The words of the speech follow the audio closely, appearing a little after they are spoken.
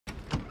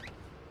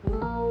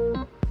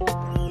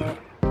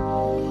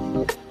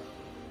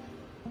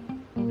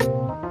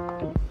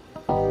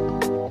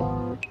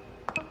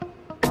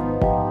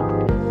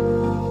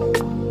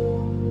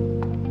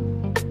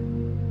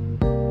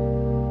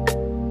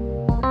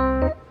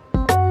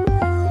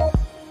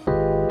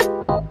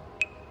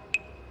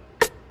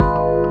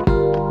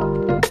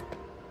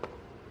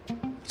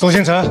宋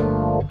星辰，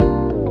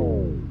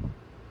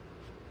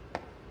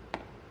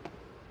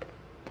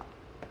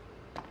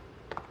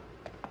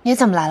你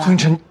怎么来了？宋星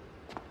辰，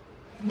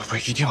不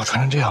是一定要穿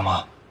成这样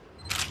吗？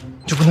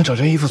你就不能找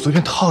件衣服随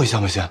便套一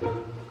下吗？先。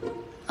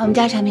我们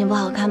家产品不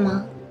好看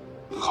吗？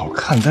好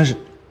看，但是……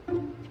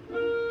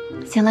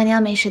行了，你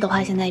要没事的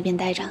话，先在一边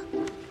待着。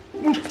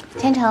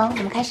千城，我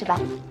们开始吧。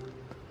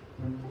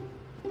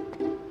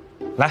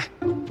来，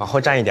往后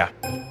站一点。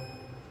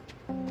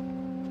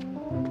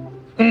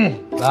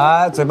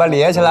来，嘴巴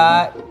咧起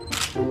来。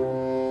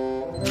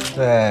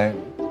对，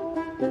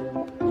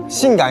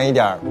性感一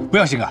点。不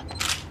要性感。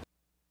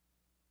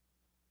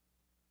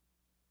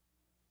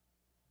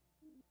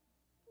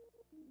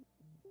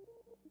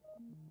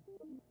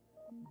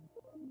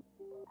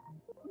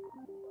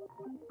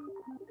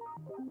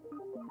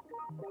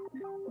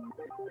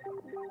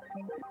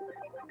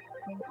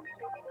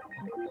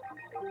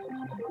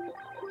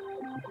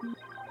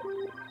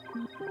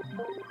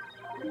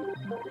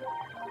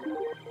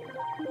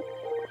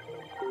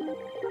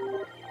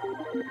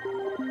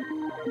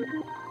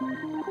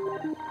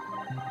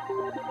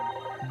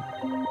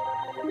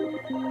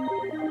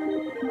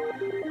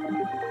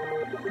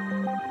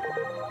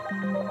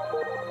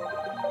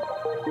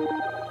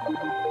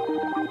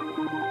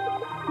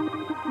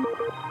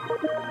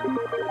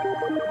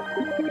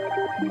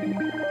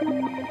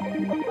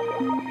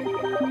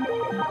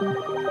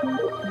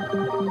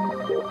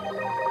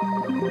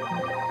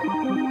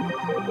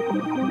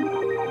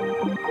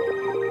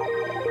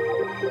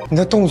你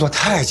的动作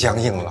太僵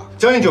硬了，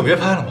僵硬就别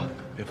拍了嘛，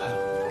别拍了。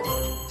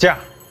这样，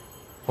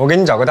我给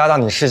你找个搭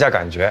档，你试一下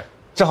感觉。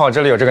正好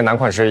这里有这个男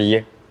款睡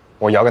衣，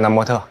我摇个男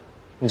模特，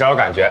你找找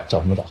感觉。找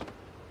什么找？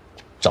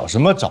找什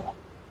么找？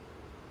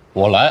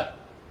我来。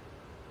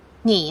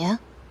你呀？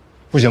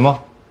不行吗？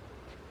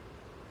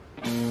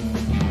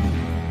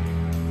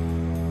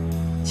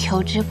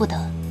求之不得。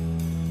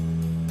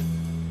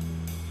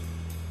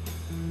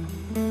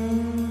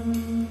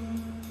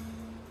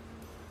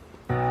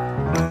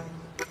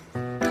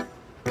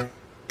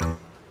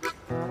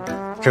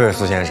这位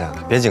苏先生，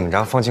别紧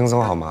张，放轻松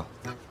好吗？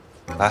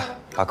来，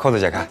把扣子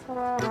解开。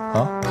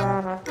啊？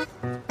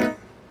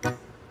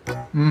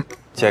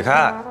解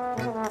开。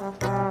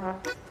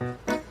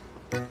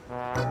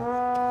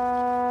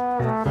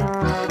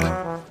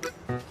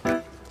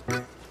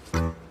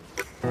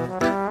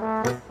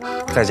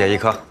再解一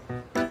颗。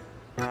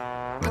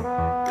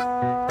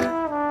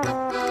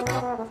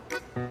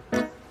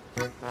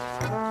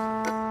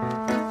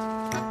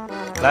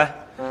来，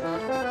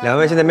两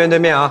位现在面对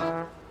面啊。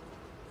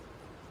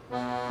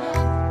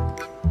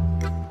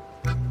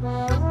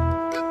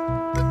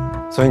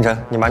苏星辰，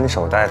你把你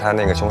手搭在他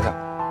那个胸上。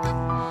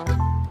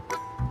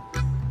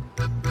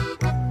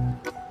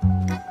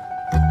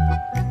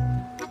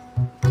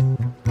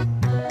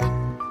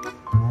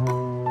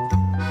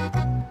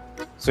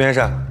苏先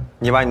生，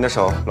你把你的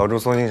手搂住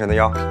苏星辰的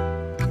腰。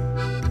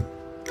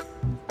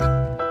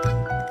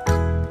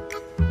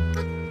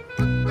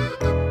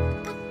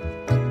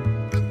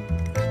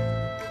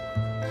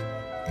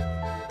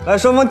来，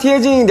双方贴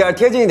近一点，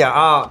贴近一点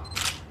啊！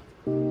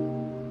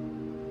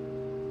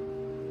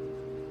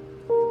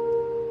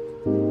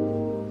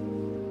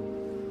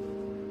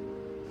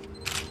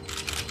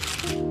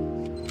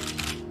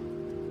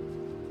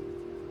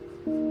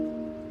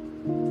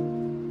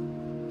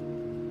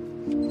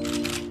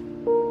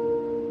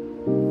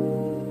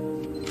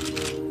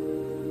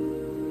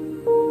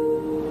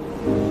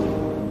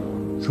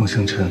宋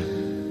星辰，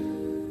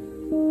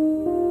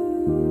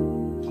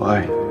我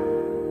爱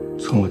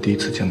你。从我第一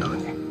次见到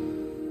你，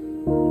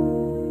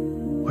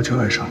我就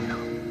爱上你了。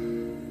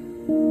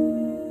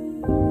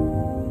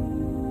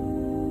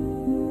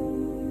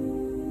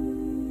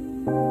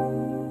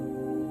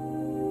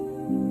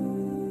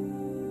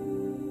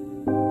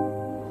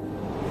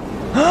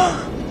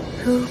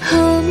如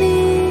果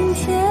明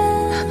天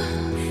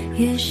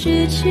也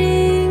是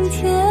晴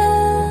天，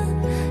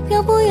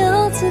要不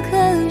要此刻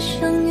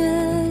相约？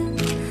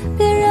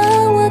别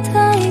让我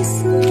太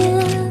思念。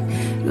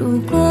如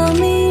果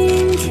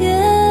明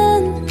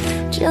天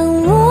降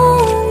落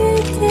雨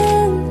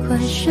点，快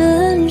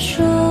伸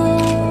手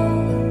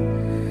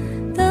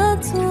搭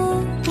座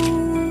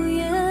屋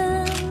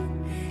檐，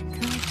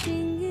靠近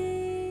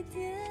一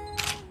点。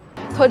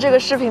托这个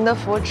视频的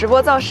福，直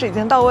播造势已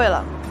经到位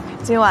了。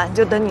今晚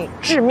就等你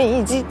致命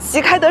一击，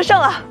旗开得胜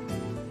了。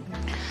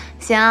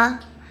行啊，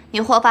你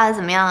货发的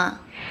怎么样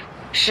啊？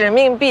使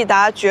命必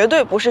达，绝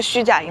对不是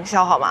虚假营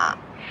销，好吗？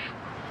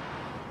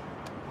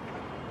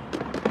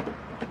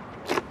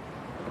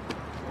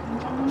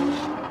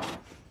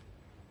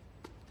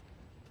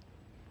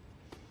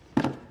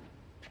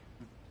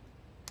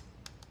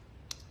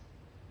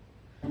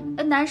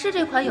男士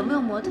这款有没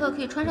有模特可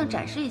以穿上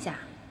展示一下？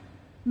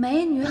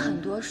美女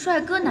很多，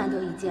帅哥难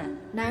得一见。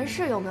男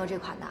士有没有这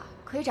款的？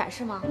可以展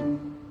示吗？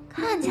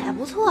看起来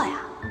不错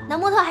呀。男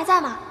模特还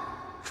在吗？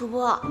主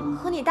播，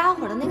和你搭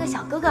伙的那个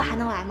小哥哥还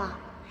能来吗？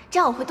这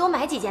样我会多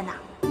买几件的。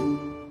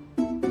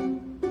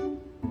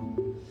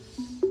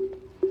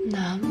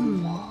男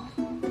模，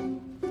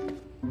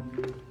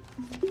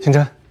星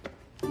辰，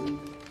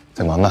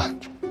在忙呢，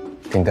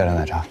给你带来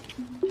奶茶。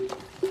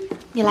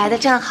你来的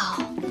正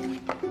好，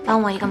帮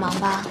我一个忙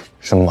吧。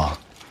什么忙？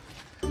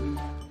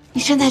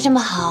你身材这么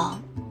好，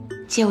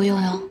借我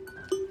用用。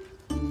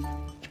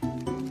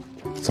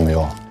怎么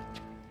用？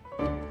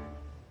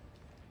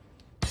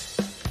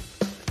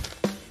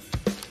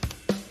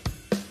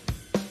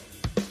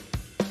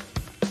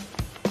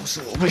不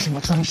是我为什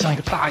么穿得像一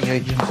个大爷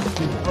一样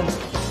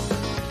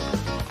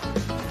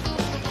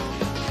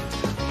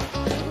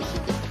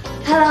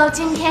？Hello，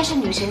 今天是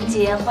女神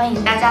节，欢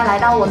迎大家来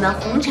到我们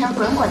红尘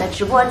滚滚的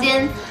直播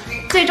间。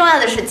最重要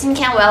的是，今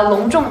天我要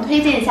隆重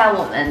推荐一下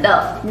我们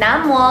的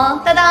男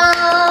模，当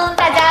当，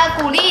大家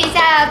鼓励一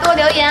下，多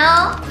留言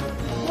哦。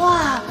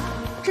哇，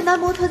这男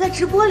模特在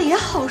直播里也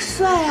好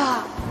帅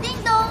啊！叮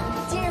咚，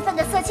今日份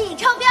的色气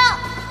超标。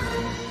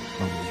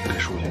你也可以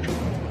说点什么？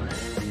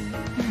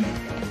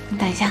你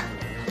等一下。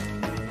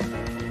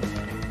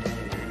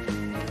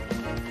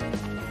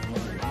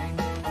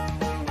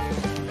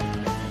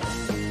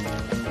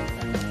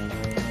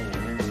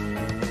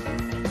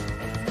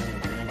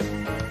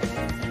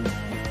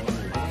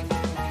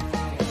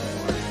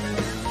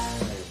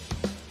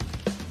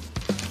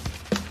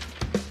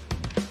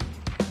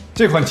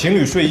这款情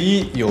侣睡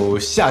衣有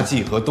夏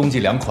季和冬季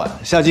两款，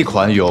夏季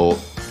款有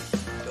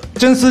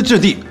真丝质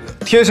地，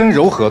贴身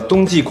柔和；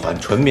冬季款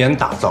纯棉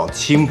打造，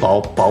轻薄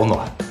保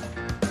暖。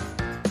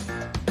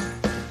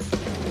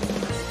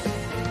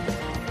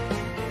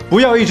不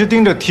要一直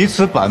盯着提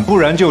词板，不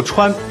然就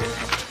穿。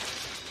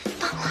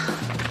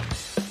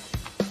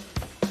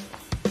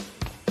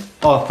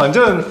哦，反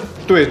正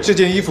对这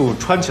件衣服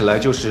穿起来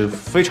就是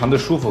非常的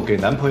舒服，给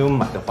男朋友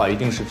买的话一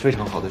定是非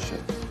常好的选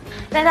择。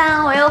当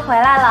当，我又回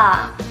来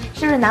了，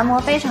是不是男模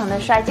非常的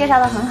帅，介绍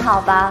的很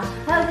好吧？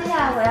还有接下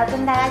来我要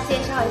跟大家介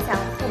绍一下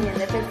后面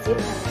的这几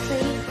款睡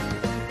衣。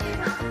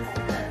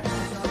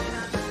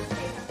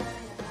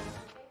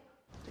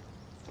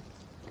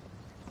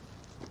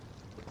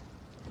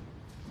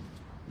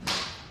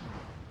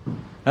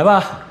来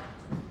吧，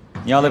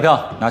你要的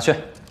票拿去。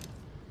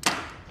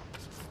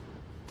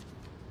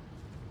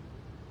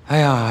哎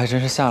呀，还真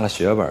是下了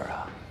血本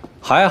啊！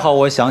还好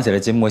我想起了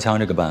筋膜枪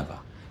这个办法，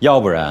要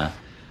不然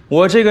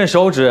我这根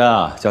手指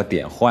啊就要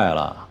点坏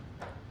了。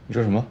你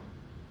说什么？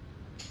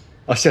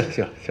啊，谢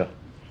了。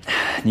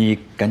你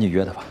赶紧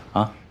约他吧，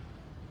啊！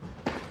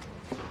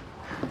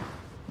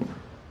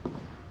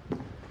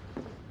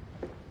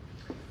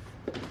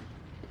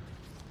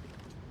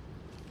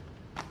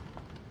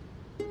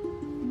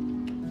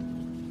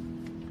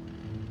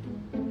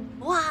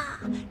哇，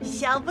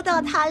想不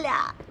到他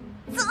俩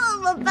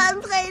这么般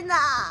配呢！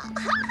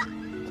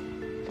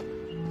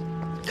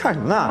看什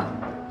么呢？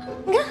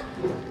你看，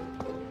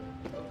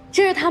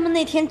这是他们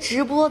那天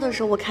直播的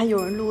时候，我看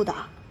有人录的。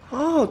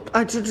哦，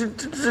啊，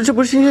这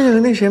不是新鲜演的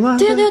那谁吗？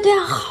对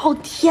啊，好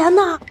甜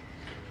呐，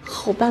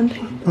好般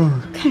配。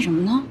看什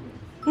么呢？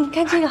你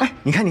看这个，哎，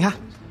你看，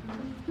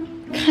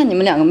看你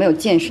们两个没有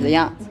见识的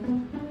样子。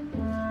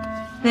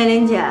蕾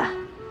蕾姐，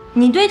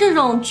你对这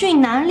种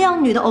俊男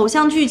靓女的偶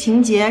像剧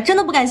情节真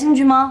的不感兴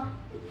趣吗？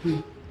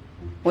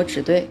我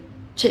只对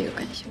这个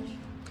感兴趣。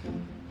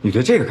你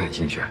对这个感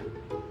兴趣，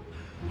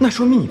那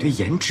说明你对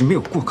颜值没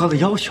有过高的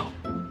要求。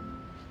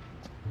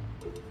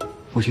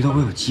我觉得我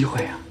有机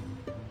会啊。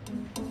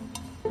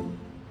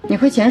你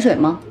会潜水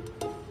吗？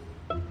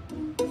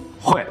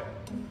会，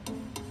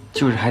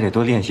就是还得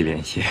多练习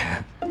练习。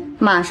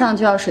马上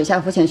就要水下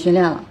浮潜训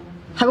练了，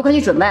还不快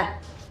去准备？